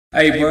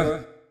Hey,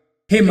 bro,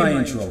 hit my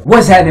intro.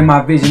 What's happening,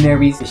 my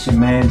visionaries? It's your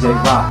man, J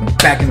Rock.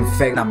 Back in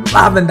effect, I'm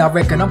live and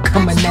direct, and I'm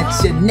coming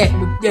at your neck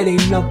with yet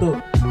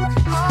another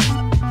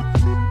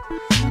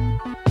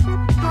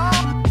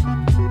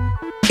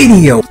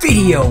video,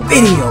 baby.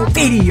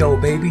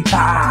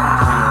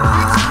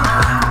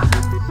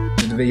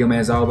 The video, man,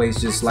 as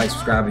always, just like,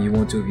 subscribe if you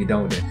want to. If you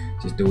don't, then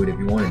just do it if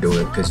you want to do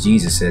it, because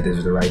Jesus said this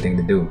was the right thing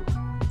to do.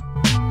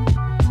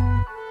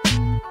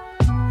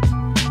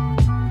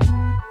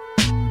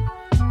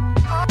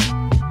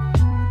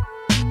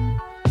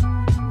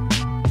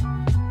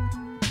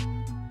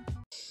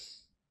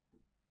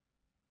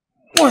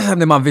 What's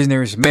happening, my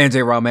visionaries? Man,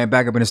 J Rock, man,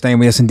 back up in the stand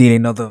with us indeed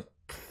another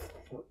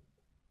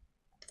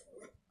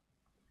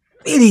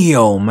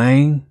video,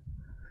 man.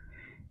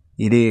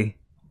 You did.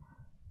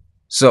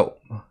 So,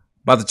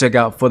 about to check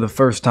out for the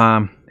first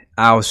time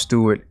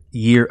Stewart,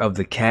 Year of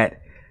the Cat.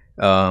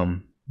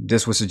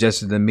 This was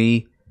suggested to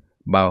me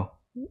by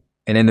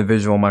an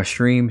individual on my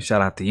stream.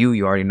 Shout out to you.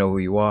 You already know who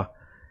you are.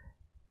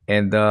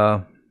 And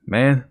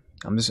man,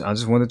 I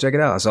just wanted to check it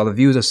out. I saw the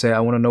views. I said I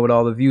want to know what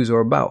all the views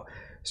are about.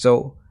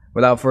 So,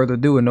 without further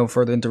ado and no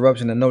further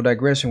interruption and no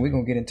digression, we're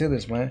going to get into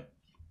this, man.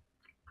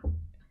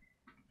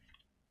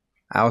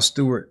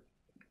 Stewart,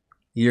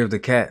 Year of the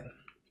Cat.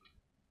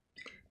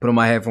 Put on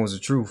my headphones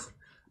of truth.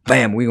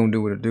 Bam, we're going to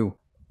do what it do.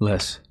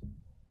 Let's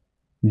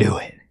do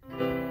it.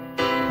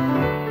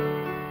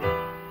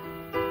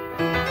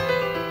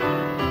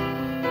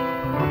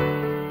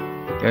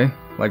 Okay,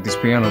 like this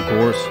piano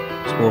chords,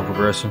 chord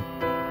progression.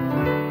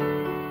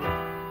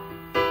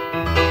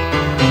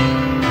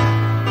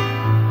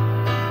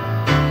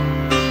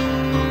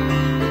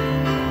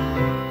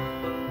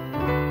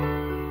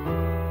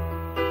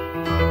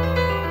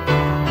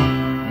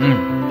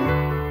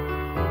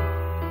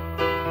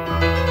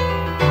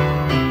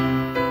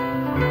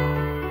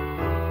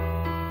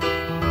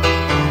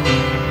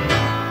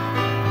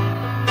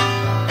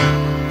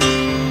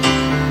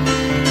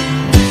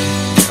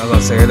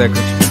 Say that.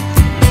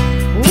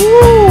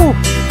 Woo!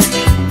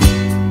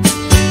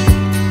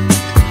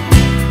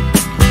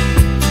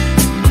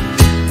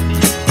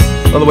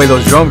 By the way,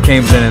 those drum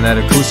came in and that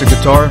acoustic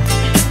guitar.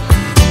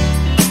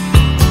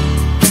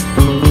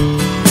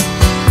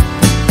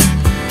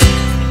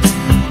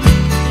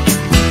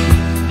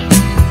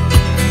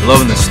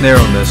 Loving the snare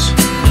on this.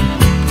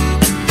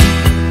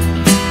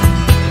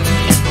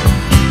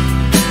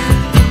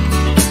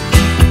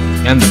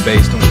 And the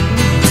bass.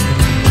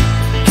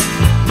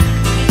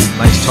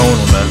 Nice tone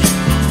on that.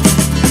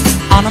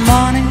 On a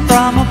morning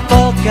from a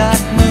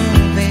Bogart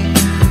movie,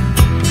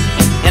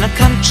 in a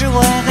country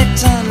where they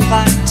turn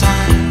back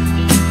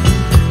time,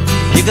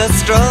 you go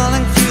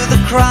strolling through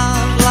the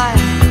crowd like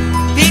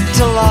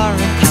Peter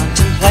Lorre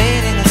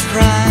contemplating a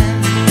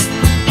crime.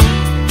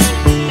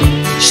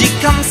 She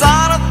comes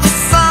out of the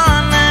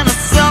sun in a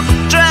silk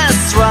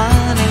dress,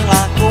 running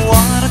like a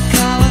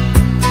watercolor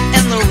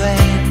in the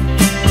rain.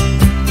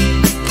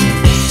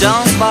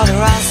 Don't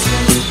bother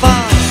asking for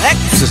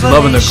just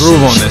loving the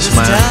groove on this,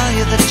 man. Tell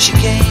you that she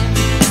came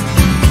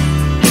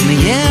in the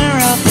year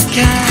of the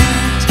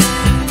cat.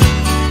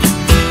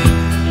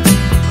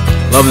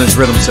 Loving this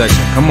rhythm section.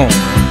 Come on,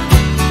 man.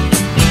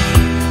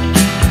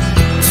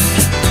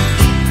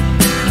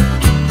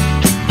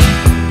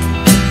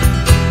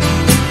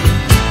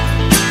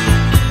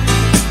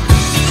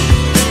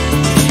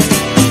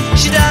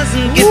 She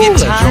doesn't give you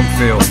time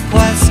for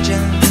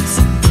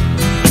questions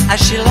as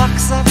she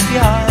locks up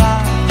your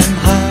arm in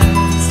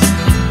hers,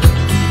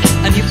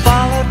 and you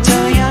follow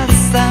till your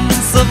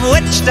sense of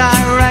which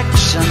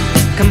direction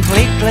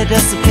completely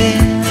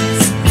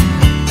disappears.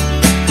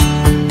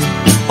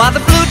 By the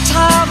blue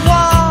tiled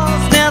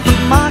walls near the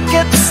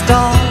market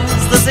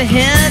stalls, there's a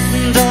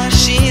hidden door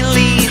she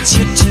leads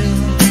you to.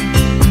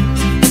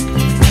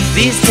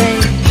 These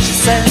days, she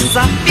says,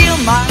 I feel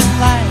my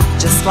life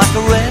just like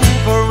a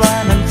river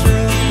running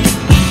through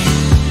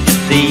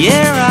the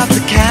year of the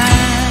cat.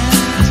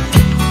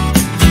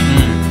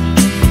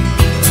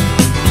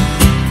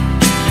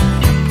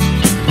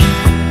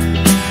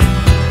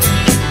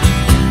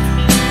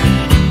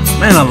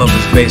 Man, I love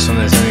this bass on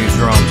this and these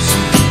drums.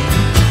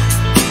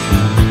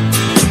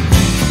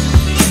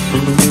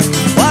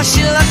 While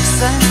she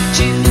looks at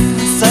you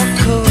so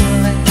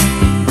coolly,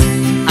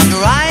 and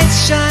her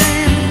eyes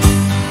shine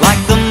like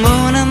the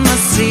moon and the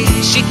sea.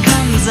 She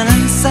comes in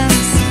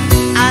incense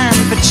and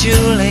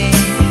patchouli,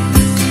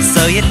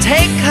 so you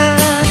take her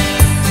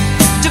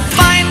to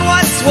find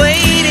what's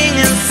waiting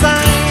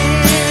inside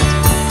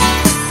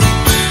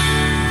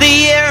the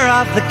year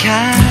of the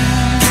cat.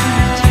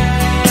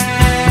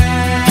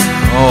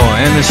 Oh,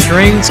 and the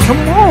strings, come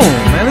on,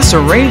 man. This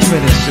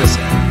arrangement is just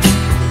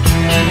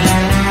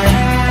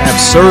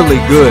absurdly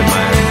good,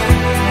 man.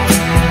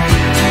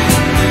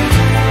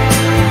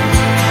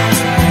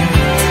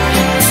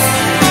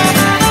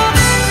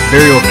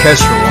 Very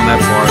orchestral on that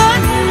part.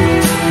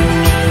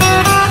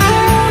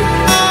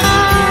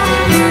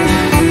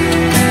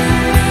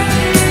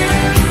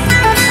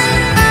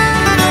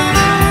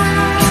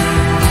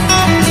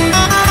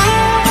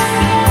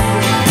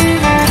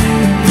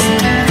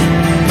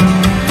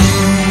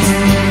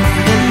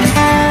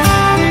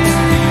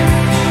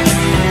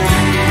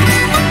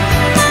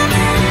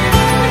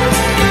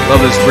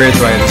 Love this bridge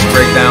right here, this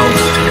breakdown.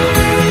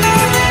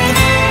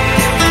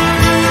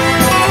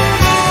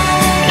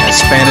 That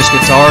Spanish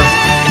guitar.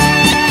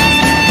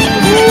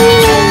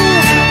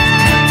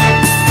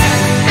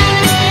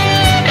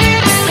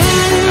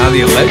 Now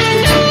the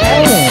electric.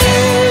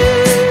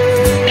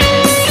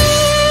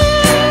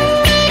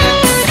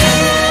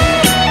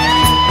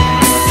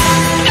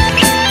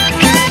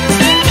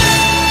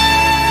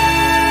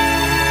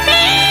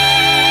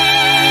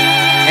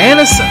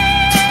 Anderson.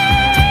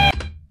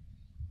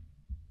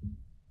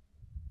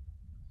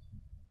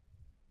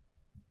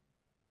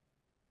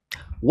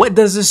 What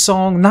does this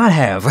song not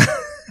have?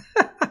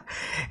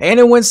 And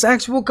it went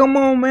sexual. Come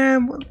on,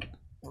 man.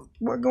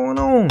 What going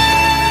on?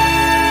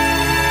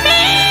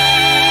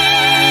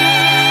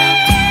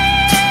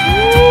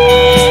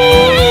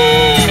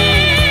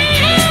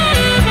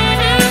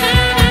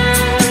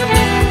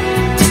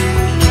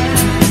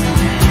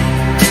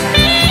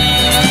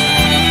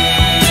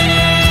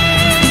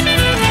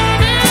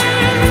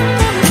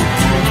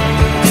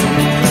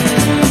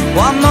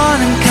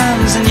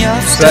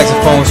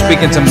 Saxophone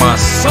speaking to my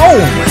soul,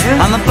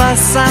 man. On the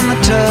bus and the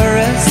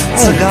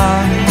tourists are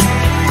gone,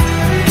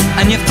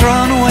 and you've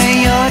thrown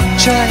away your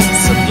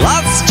choice and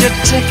lost your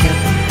ticket,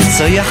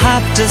 so you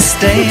have to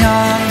stay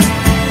on.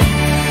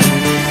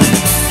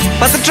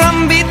 But the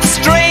drum beat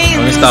strains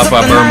Let me stop of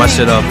while I the burn my night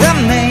shit up.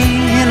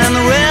 remain, and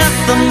the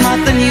rhythm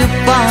of the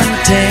newborn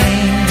day.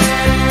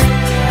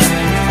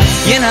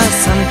 You know,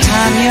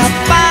 sometime you're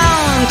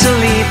bound to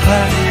leave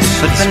her,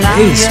 but for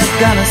now you're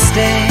gonna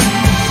stay.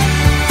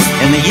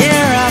 In the year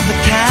of the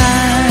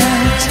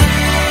cat.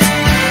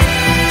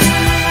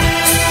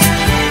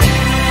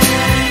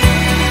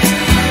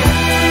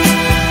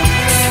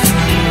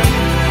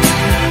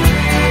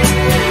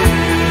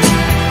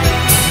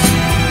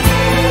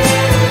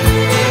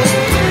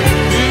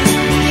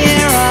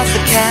 Year of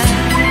the cat.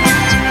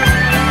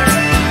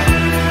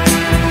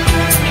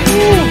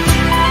 Ooh.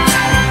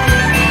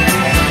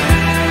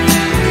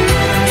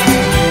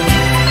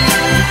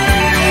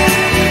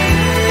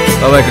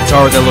 I like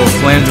guitar with that little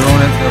flanger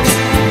on it.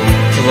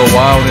 A little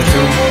wild too.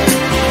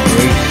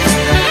 Great.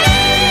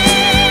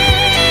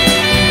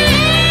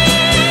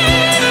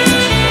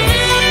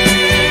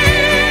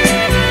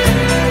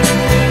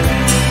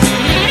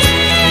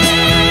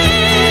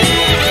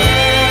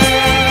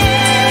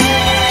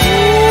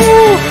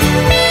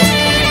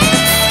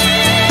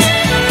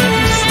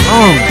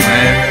 Strong,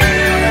 man.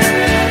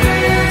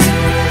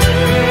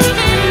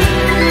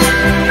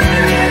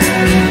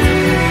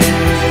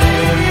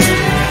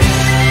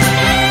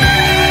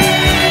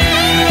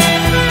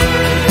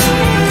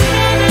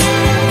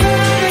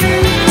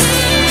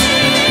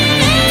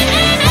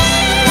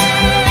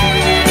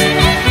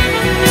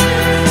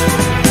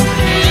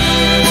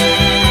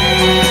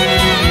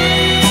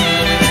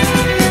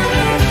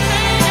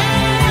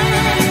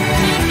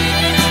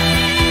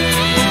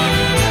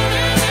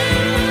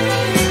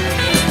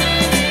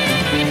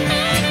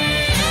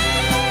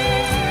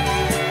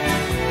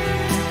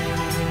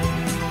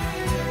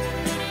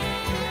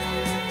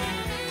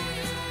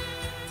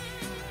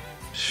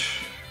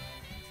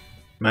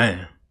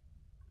 Man,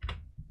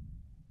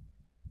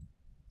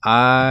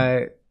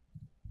 I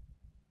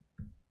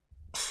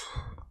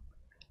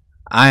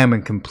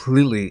am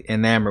completely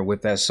enamored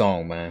with that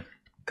song, man.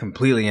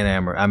 Completely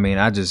enamored. I mean,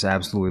 I just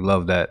absolutely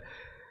love that.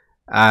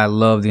 I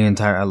love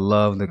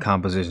the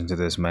composition to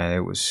this,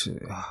 man.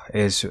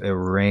 It's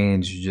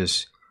arranged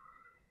just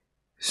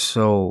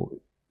so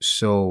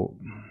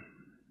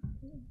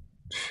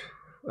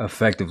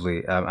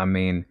effectively. I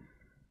mean,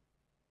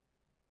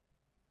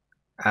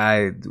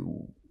 I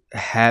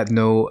had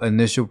no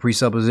initial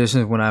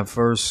presuppositions when I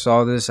first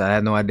saw this. I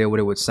had no idea what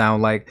it would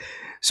sound like.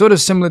 Sort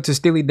of similar to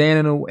Steely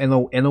Dan in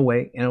a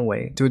way,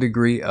 to a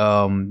degree.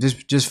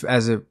 Just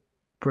as it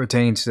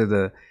pertains to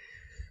the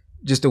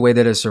way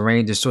that it's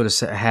arranged, it sort of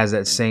has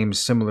that same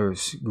similar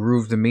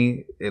groove to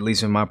me, at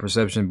least in my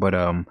perception. But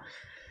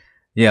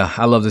yeah,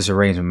 I love this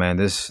arrangement, man.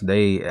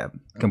 They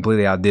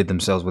completely outdid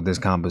themselves with this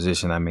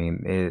composition. I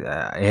mean,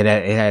 it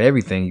had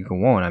everything you could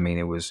want. I mean,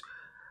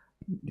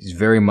 it's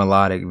very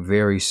melodic,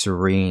 very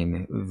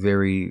serene,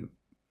 very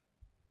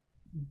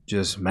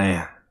just,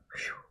 man.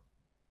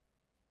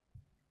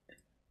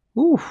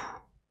 Whew.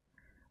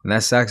 When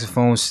that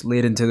saxophone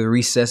slid into the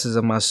recesses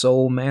of my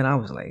soul, man, I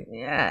was like,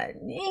 yeah,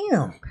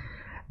 damn.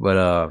 But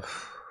I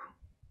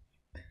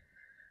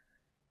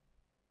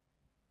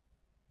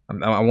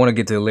want to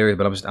get to the lyrics,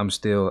 but I'm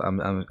still,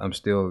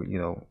 you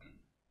know,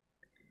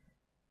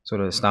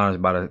 sort of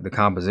astonished by the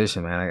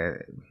composition, man.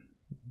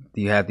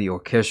 You have the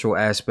orchestral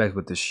aspect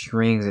with the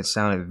strings. It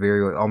sounded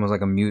very almost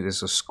like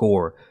it's a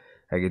score.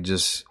 Like it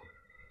just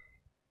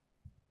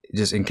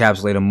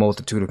encapsulate a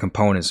multitude of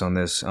components on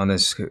this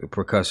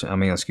percussion. I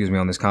mean, excuse me,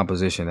 on this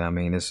composition. I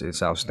mean,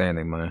 it's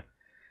outstanding, man.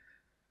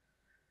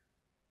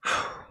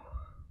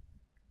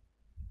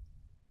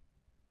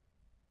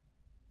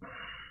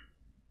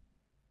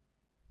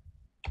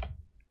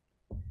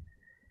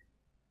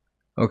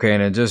 Okay,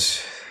 and it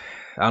just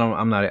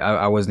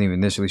I wasn't even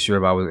initially sure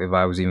if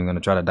I was even going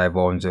to try to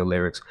divulge into the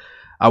lyrics.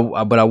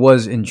 But I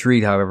was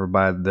intrigued, however,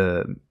 by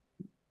the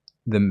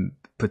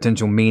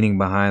potential meaning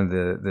behind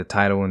the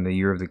title and the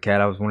Year of the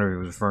Cat. I was wondering if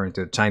it was referring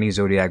to Chinese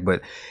zodiac,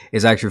 but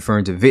it's actually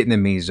referring to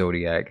Vietnamese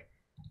zodiac.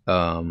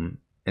 And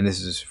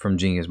this is from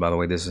Genius, by the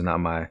way. This is not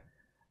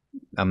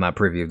I'm not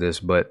privy of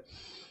this, but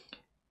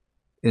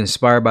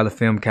inspired by the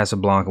film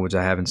Casablanca, which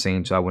I haven't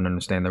seen, so I wouldn't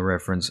understand the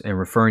reference, and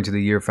referring to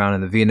the year found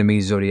in the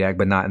Vietnamese zodiac,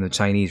 but not in the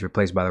Chinese,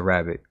 replaced by the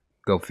rabbit.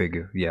 Go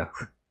figure. Yeah.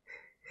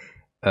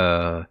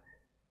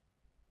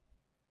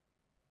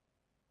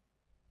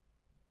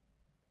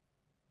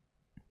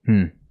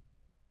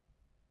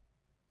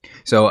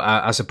 So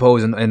I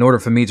suppose in order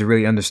for me to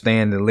really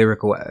understand the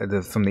lyrical,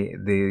 from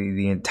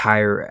the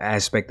entire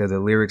aspect of the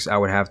lyrics, I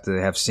would have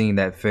to have seen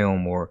that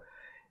film or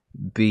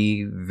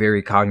be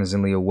very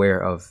cognizantly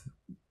aware of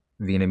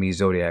Vietnamese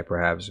zodiac,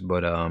 perhaps.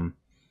 But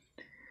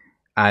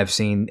I've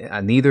seen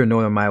neither,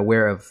 nor am I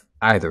aware of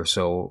either.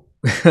 So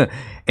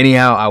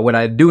anyhow, what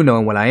I do know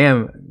and what I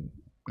am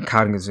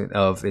cognizant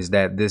of is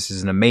that this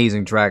is an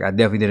amazing track. I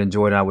definitely did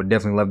enjoy it. I would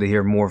definitely love to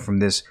hear more from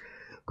this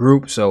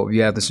group. So if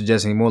you have to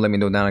suggest any more, let me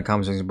know down in the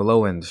comment section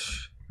below. And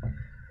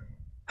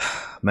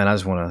man, I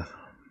just want to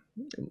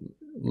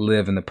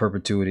live in the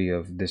perpetuity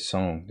of this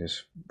song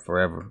just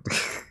forever.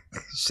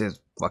 Shit's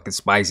fucking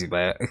spicy,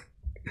 man.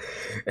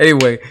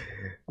 Anyway,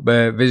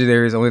 but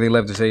Visionaries, the only thing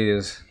left to say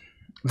is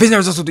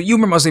Visionaries also do you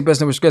remember I say best,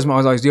 never stress, my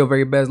always do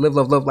very best. Live,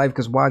 love life,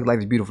 because why? Life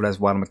is beautiful. That's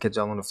why I'm gonna catch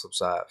y'all on the flip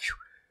side.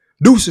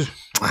 Deuces.